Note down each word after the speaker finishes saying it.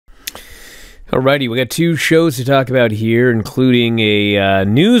Alrighty, we got two shows to talk about here, including a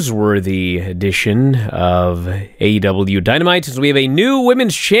newsworthy edition of AEW Dynamite, since we have a new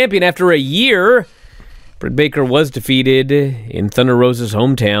women's champion after a year. Britt Baker was defeated in Thunder Rosa's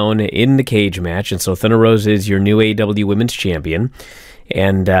hometown in the cage match, and so Thunder Rosa is your new AEW women's champion.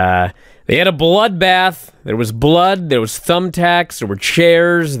 And they had a bloodbath. There was blood, there was thumbtacks, there were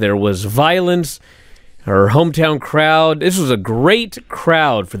chairs, there was violence. Her hometown crowd, this was a great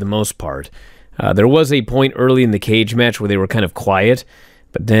crowd for the most part. There was a point early in the cage match where they were kind of quiet,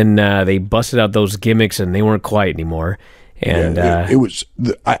 but then they busted out those gimmicks and they weren't quiet anymore. And it was.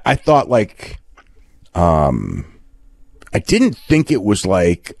 I thought I didn't think it was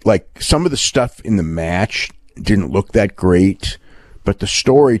like some of the stuff in the match didn't look that great, but the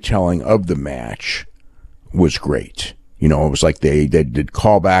storytelling of the match was great. You know, it was like they did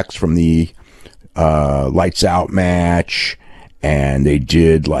callbacks from the Lights Out match. And they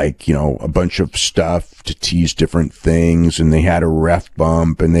did a bunch of stuff to tease different things, and they had a ref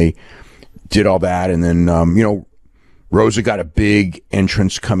bump, and they did all that. And then, Rosa got a big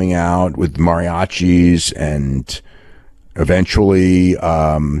entrance coming out with mariachis, and eventually,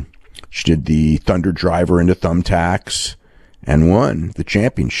 she did the Thunder Driver into thumbtacks and won the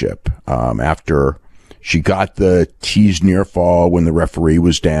championship, after she got the teased near fall when the referee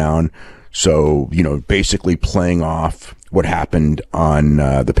was down. So, basically playing off what happened on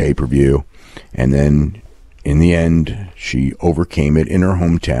the pay-per-view. And then in the end, she overcame it in her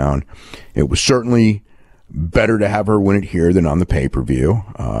hometown. It was certainly better to have her win it here than on the pay-per-view.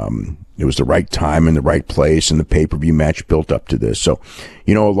 It was the right time and the right place, and the pay-per-view match built up to this. So,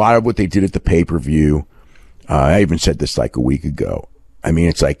 a lot of what they did at the pay-per-view, I even said this like a week ago. I mean,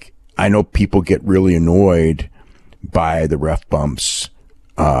 it's like, I know people get really annoyed by the ref bumps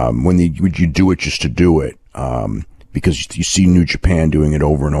when you do it just to do it, because you see New Japan doing it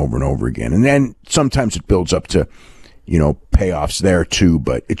over and over and over again. And then sometimes it builds up to, payoffs there too,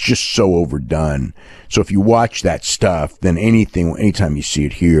 but it's just so overdone. So if you watch that stuff, then anytime you see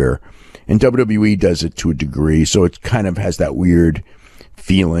it here, and WWE does it to a degree, so it kind of has that weird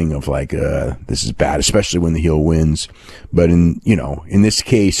feeling of this is bad, especially when the heel wins. But in this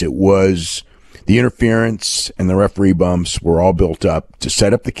case, it was the interference and the referee bumps were all built up to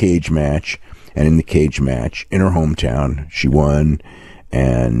set up the cage match. And in the cage match in her hometown, she won.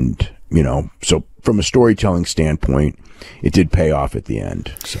 And, so from a storytelling standpoint, it did pay off at the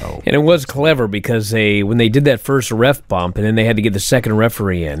end. So, and it was clever because when they did that first ref bump and then they had to get the second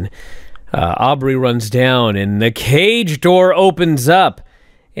referee in, Aubrey runs down and the cage door opens up.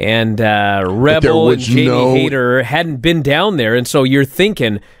 And Rebel and Jamie Hayter hadn't been down there. And so you're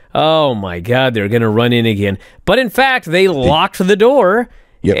thinking, oh, my God, they're going to run in again. But in fact, they locked the door.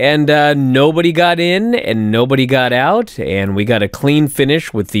 Yep. And nobody got in and nobody got out, and we got a clean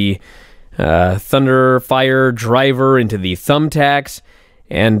finish with the Thunder Fire driver into the thumbtacks.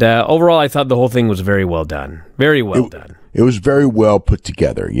 And overall, I thought the whole thing was very well done. Very well done. It was very well put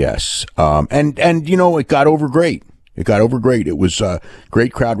together, yes. And it got over great. It got over great. It was a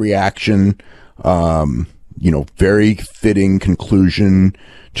great crowd reaction, very fitting conclusion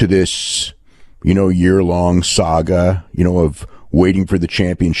to this, year-long saga, of waiting for the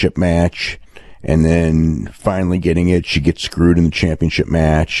championship match, and then finally getting it. She gets screwed in the championship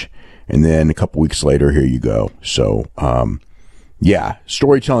match, and then a couple weeks later, here you go. So,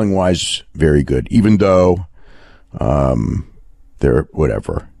 storytelling-wise, very good. Even though they're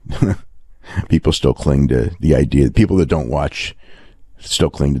whatever. People still cling to the idea. People that don't watch still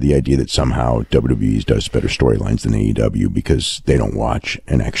cling to the idea that somehow WWE does better storylines than AEW because they don't watch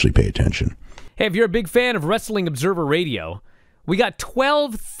and actually pay attention. Hey, if you're a big fan of Wrestling Observer Radio, we got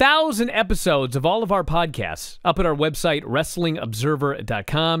 12,000 episodes of all of our podcasts up at our website,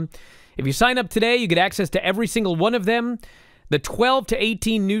 WrestlingObserver.com. If you sign up today, you get access to every single one of them. The 12 to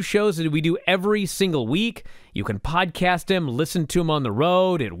 18 new shows that we do every single week. You can podcast them, listen to them on the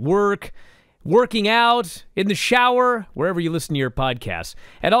road, at work, working out, in the shower, wherever you listen to your podcasts.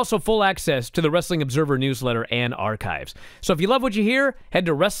 And also full access to the Wrestling Observer newsletter and archives. So if you love what you hear, head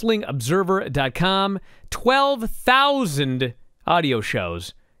to WrestlingObserver.com. 12,000 audio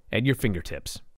shows at your fingertips.